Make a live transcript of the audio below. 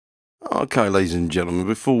Okay, ladies and gentlemen,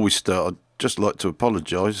 before we start, I'd just like to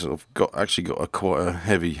apologise. I've actually got quite a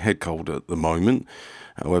heavy head cold at the moment.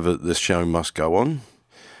 However, the show must go on.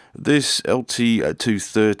 This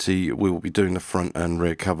LT230, we will be doing the front and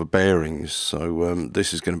rear cover bearings, so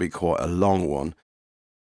this is going to be quite a long one.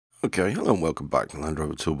 Okay, hello and welcome back to Land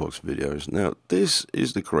Rover Toolbox videos. Now, this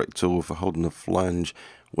is the correct tool for holding a flange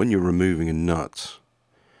when you're removing a nut.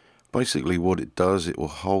 Basically what it does, it will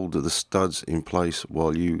hold the studs in place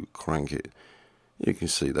while you crank it. You can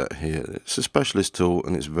see that here. It's a specialist tool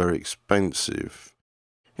and it's very expensive.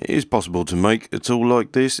 It is possible to make a tool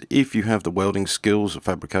like this if you have the welding skills or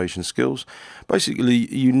fabrication skills. Basically,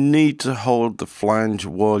 you need to hold the flange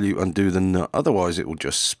while you undo the nut, otherwise it will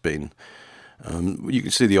just spin. You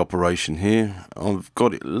can see the operation here. I've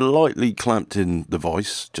got it lightly clamped in the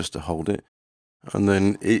vise just to hold it. And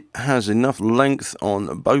then it has enough length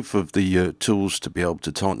on both of the tools to be able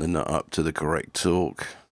to tighten the nut up to the correct torque.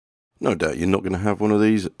 No doubt you're not going to have one of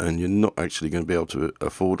these and you're not actually going to be able to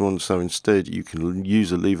afford one, so instead you can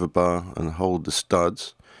use a lever bar and hold the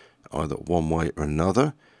studs either one way or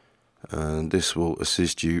another, and this will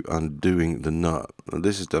assist you undoing the nut. And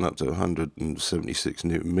this is done up to 176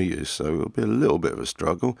 Newton meters, so it'll be a little bit of a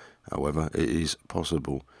struggle, however it is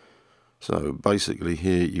possible. So basically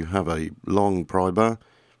here you have a long pry bar,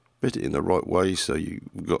 fit it in the right way so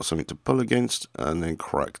you've got something to pull against, and then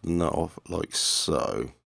crack the nut off like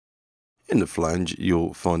so. In the flange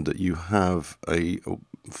you'll find that you have a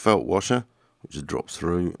felt washer which drops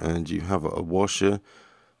through, and you have a washer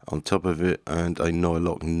on top of it and a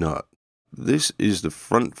nylock nut. This is the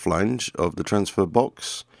front flange of the transfer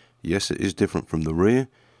box. Yes, it is different from the rear.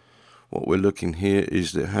 What we're looking here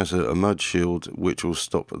is that it has a mud shield which will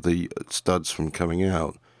stop the studs from coming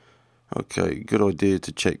out. Okay, good idea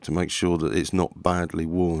to check to make sure that it's not badly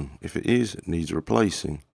worn. If it is, it needs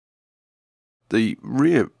replacing. The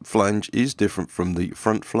rear flange is different from the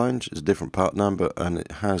front flange. It's a different part number and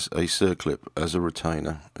it has a circlip as a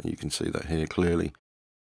retainer. You can see that here clearly.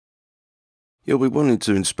 You'll be wanting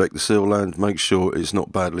to inspect the seal and make sure it's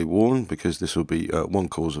not badly worn, because this will be one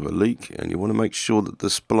cause of a leak, and you want to make sure that the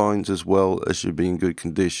splines as well should be in good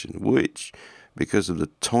condition, which, because of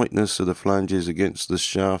the tightness of the flanges against the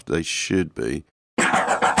shaft, they should be.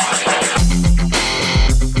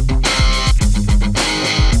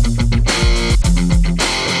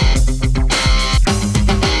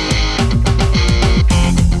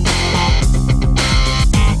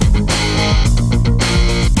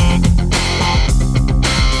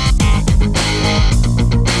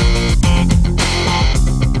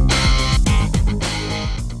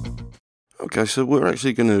 Okay, so we're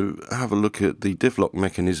actually going to have a look at the diff lock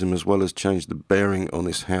mechanism as well as change the bearing on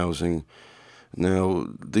this housing. Now,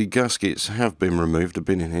 the gaskets have been removed. They've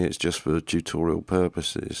been in here. It's just for tutorial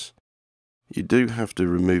purposes. You do have to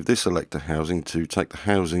remove this selector housing to take the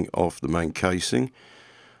housing off the main casing,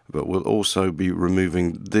 but we'll also be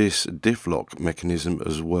removing this diff lock mechanism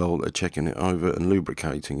as well, checking it over and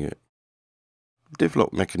lubricating it. Diff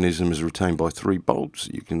lock mechanism is retained by 3 bolts.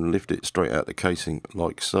 You can lift it straight out the casing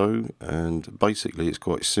like so, and basically it's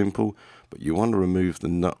quite simple, but you want to remove the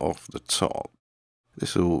nut off the top.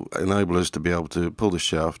 This will enable us to be able to pull the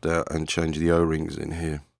shaft out and change the O-rings in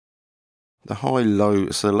here. The high-low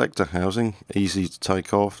selector housing, easy to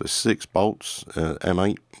take off. There's 6 bolts,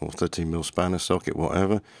 M8 or 13mm spanner socket,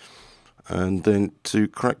 whatever. And then to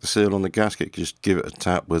crack the seal on the gasket, just give it a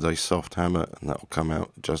tap with a soft hammer and that will come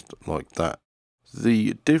out just like that.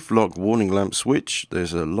 The diff lock warning lamp switch,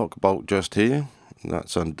 there's a lock bolt just here,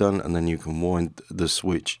 that's undone, and then you can wind the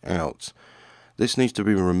switch out. This needs to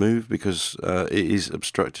be removed because it is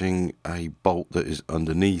obstructing a bolt that is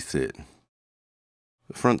underneath it.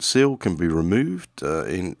 The front seal can be removed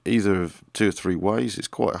in either of 2 or 3 ways. It's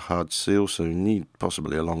quite a hard seal, so you need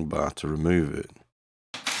possibly a long bar to remove it.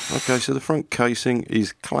 Okay, so the front casing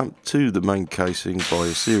is clamped to the main casing by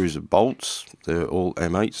a series of bolts. They're all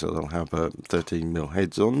M8, so they'll have 13mm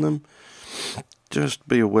heads on them. Just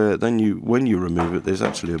be aware, then when you remove it, there's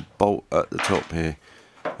actually a bolt at the top here.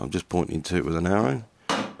 I'm just pointing to it with an arrow.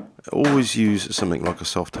 Always use something like a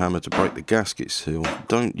soft hammer to break the gasket seal.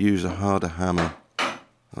 Don't use a harder hammer,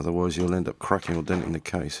 otherwise you'll end up cracking or denting the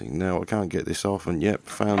casing. Now I can't get this off, and yep,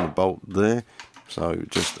 found the bolt there. So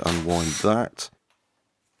just unwind that,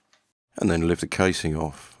 and then lift the casing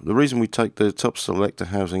off. The reason we take the top selector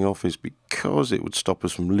housing off is because it would stop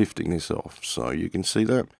us from lifting this off. So you can see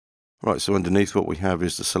that. Right, so underneath what we have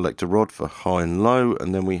is the selector rod for high and low,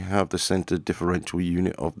 and then we have the center differential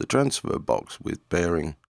unit of the transfer box with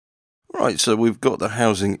bearing. Right, so we've got the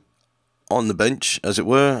housing on the bench, as it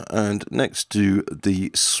were, and next to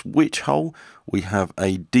the switch hole we have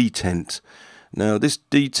a detent. Now this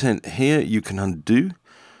detent here you can undo,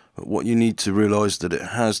 but what you need to realise that it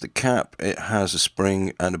has the cap, it has a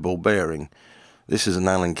spring and a ball bearing. This is an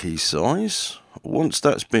Allen key size. Once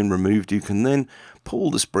that's been removed, you can then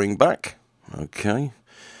pull the spring back. Okay,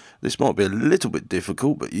 this might be a little bit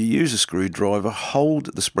difficult, but you use a screwdriver,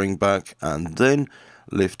 hold the spring back, and then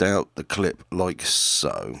lift out the clip like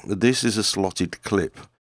so. This is a slotted clip.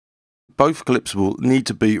 Both clips will need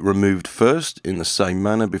to be removed first in the same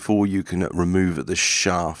manner before you can remove the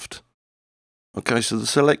shaft. Okay, so the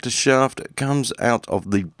selector shaft comes out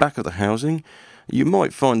of the back of the housing. You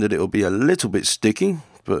might find that it will be a little bit sticky,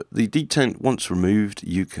 but the detent once removed,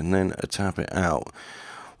 you can then tap it out.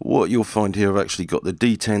 What you'll find here, I've actually got the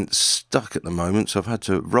detent stuck at the moment, so I've had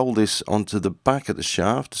to roll this onto the back of the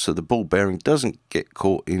shaft so the ball bearing doesn't get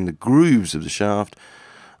caught in the grooves of the shaft,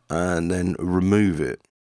 and then remove it.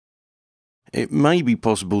 It may be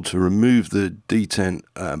possible to remove the detent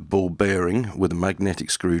ball bearing with a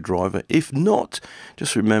magnetic screwdriver. If not,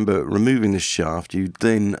 just remember, removing the shaft, you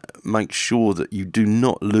then make sure that you do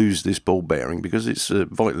not lose this ball bearing because it's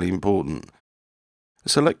vitally important.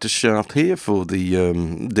 Select a shaft here for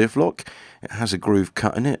the diff lock. It has a groove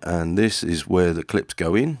cut in it, and this is where the clips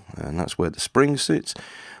go in, and that's where the spring sits.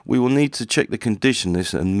 We will need to check the condition of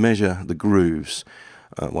this and measure the grooves.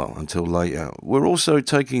 Well, until later. We're also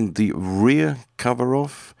taking the rear cover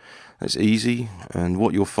off. That's easy, and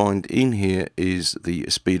what you'll find in here is the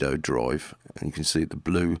speedo drive, and you can see the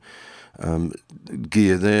blue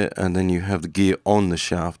gear there, and then you have the gear on the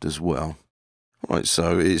shaft as well. Right,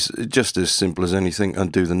 so it's just as simple as anything.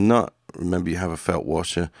 Undo the nut. Remember, you have a felt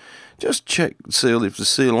washer. Just check the seal. If the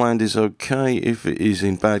seal land is okay, if it is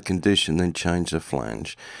in bad condition, then change the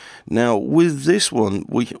flange. Now, with this one,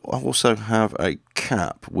 we also have a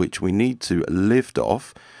cap which we need to lift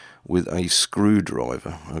off with a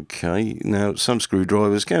screwdriver. Okay, now some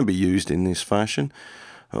screwdrivers can be used in this fashion.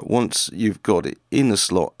 Once you've got it in the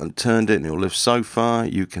slot and turned it, and it'll lift so far,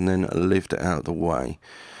 you can then lift it out of the way.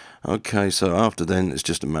 Okay, so after then, it's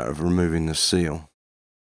just a matter of removing the seal.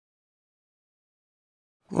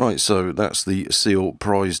 Right, so that's the seal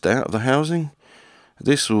prized out of the housing.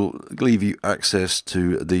 This will leave you access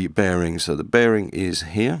to the bearing. So the bearing is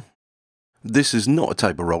here. This is not a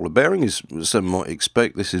taper roller bearing, as some might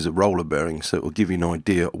expect. This is a roller bearing, so it will give you an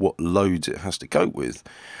idea what loads it has to cope with.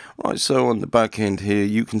 Right, so on the back end here,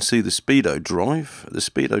 you can see the speedo drive. The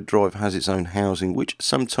speedo drive has its own housing, which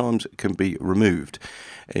sometimes can be removed.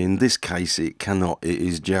 In this case, it cannot. It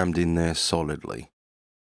is jammed in there solidly.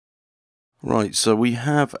 Right, so we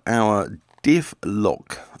have our diff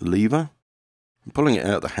lock lever. Pulling it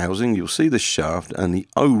out of the housing, you'll see the shaft and the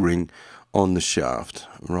O-ring on the shaft.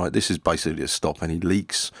 Right, this is basically to stop any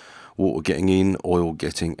leaks, water getting in, oil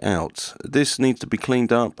getting out. This needs to be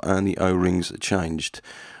cleaned up and the O-rings changed.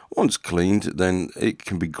 Once cleaned, then it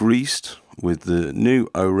can be greased with the new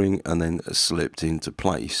O-ring and then slipped into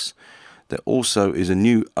place. There also is a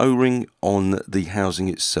new O-ring on the housing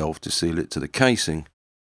itself to seal it to the casing.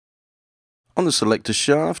 On the selector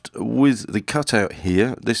shaft, with the cutout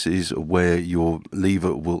here, this is where your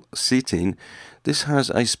lever will sit in. This has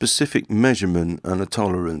a specific measurement and a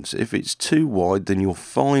tolerance. If it's too wide, then you'll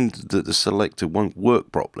find that the selector won't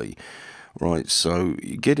work properly. Right, so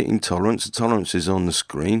you get it in tolerance. The tolerance is on the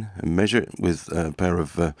screen, and measure it with a pair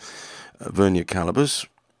of vernier calipers.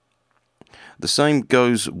 The same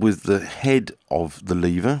goes with the head of the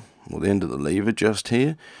lever, or the end of the lever just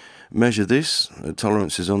here. Measure this. The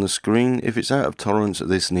tolerance is on the screen. If it's out of tolerance,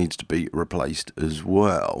 this needs to be replaced as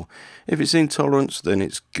well. If it's in tolerance, then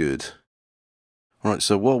it's good. Right,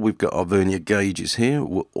 so while we've got our vernier gauges here,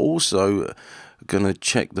 we're also going to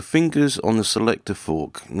check the fingers on the selector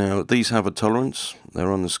fork. Now, these have a tolerance.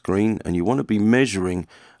 They're on the screen, and you want to be measuring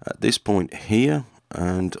at this point here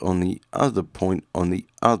and on the other point on the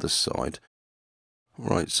other side.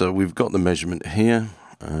 Right, so we've got the measurement here,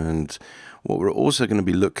 and what we're also going to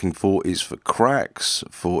be looking for is for cracks,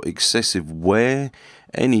 for excessive wear,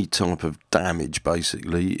 any type of damage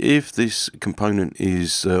basically. If this component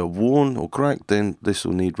is worn or cracked, then this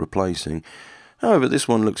will need replacing. However, this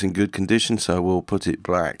one looks in good condition, so we'll put it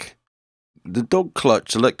back. The dog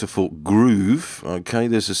clutch selector fork groove, okay,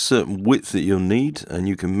 there's a certain width that you'll need, and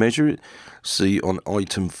you can measure it. See on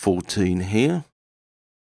item 14 here.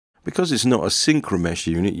 Because it's not a synchromesh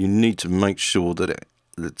unit, you need to make sure that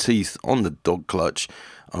the teeth on the dog clutch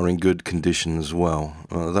are in good condition as well.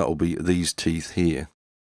 That will be these teeth here.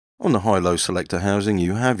 On the high-low selector housing,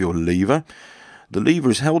 you have your lever. The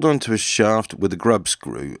lever is held onto a shaft with a grub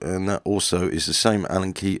screw, and that also is the same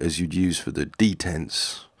Allen key as you'd use for the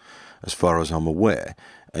detents, as far as I'm aware.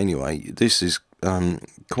 Anyway, this is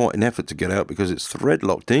quite an effort to get out because it's thread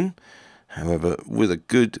locked in. However, with a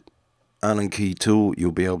good Allen key tool,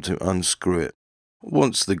 you'll be able to unscrew it.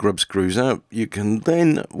 Once the grub screw's out, you can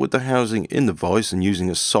then, with the housing in the vise and using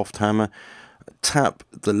a soft hammer, tap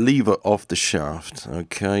the lever off the shaft.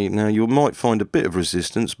 Okay, now you might find a bit of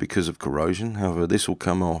resistance because of corrosion, however this will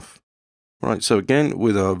come off. Right, so again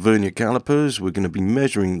with our vernier calipers we're going to be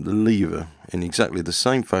measuring the lever in exactly the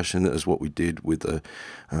same fashion as what we did with the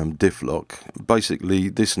diff lock. Basically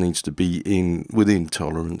this needs to be within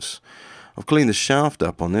tolerance. I've cleaned the shaft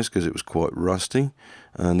up on this because it was quite rusty,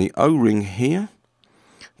 and the O-ring here,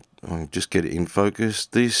 I'll just get it in focus,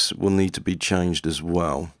 this will need to be changed as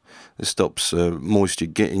well. This stops moisture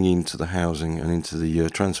getting into the housing and into the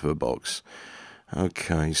transfer box.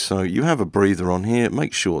 Okay, so you have a breather on here.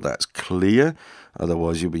 Make sure that's clear,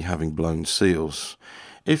 otherwise you'll be having blown seals.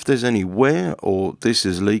 If there's any wear or this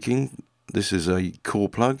is leaking, this is a core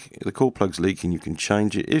plug. If the core plug's leaking, you can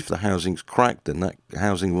change it. If the housing's cracked, then that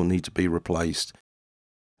housing will need to be replaced.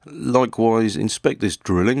 Likewise, inspect this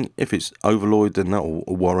drilling. If it's overloyed, then that will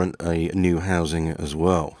warrant a new housing as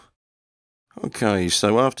well. Okay,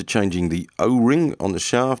 so after changing the O-ring on the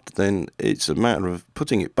shaft, then it's a matter of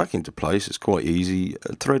putting it back into place. It's quite easy.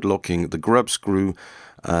 Thread locking the grub screw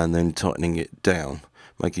and then tightening it down,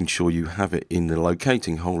 making sure you have it in the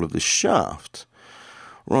locating hole of the shaft.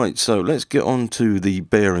 Right, so let's get on to the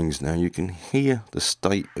bearings now. You can hear the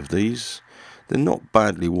state of these. They're not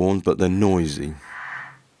badly worn, but they're noisy.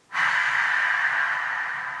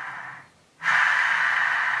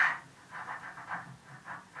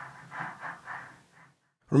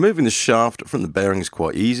 Removing the shaft from the bearing is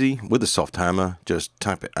quite easy. With a soft hammer, just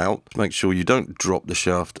tap it out. Make sure you don't drop the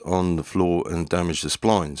shaft on the floor and damage the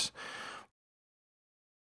splines.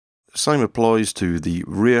 Same applies to the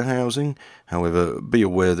rear housing. However, be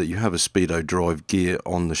aware that you have a speedo drive gear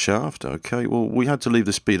on the shaft. Okay, well, we had to leave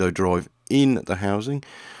the speedo drive in the housing,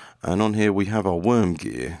 and on here we have our worm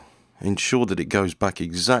gear. Ensure that it goes back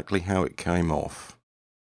exactly how it came off.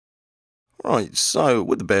 Right, so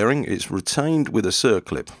with the bearing, it's retained with a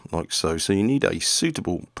circlip, like so. So you need a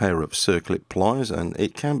suitable pair of circlip pliers, and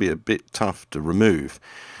it can be a bit tough to remove.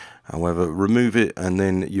 However, remove it and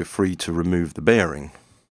then you're free to remove the bearing.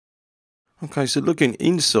 Okay, so looking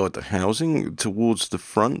inside the housing towards the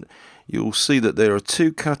front, you'll see that there are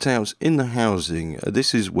two cutouts in the housing.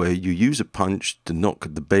 This is where you use a punch to knock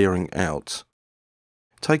the bearing out.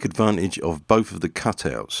 Take advantage of both of the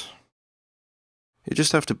cutouts. You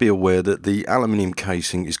just have to be aware that the aluminium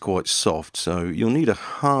casing is quite soft, so you'll need a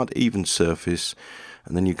hard, even surface,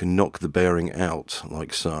 and then you can knock the bearing out,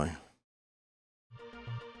 like so.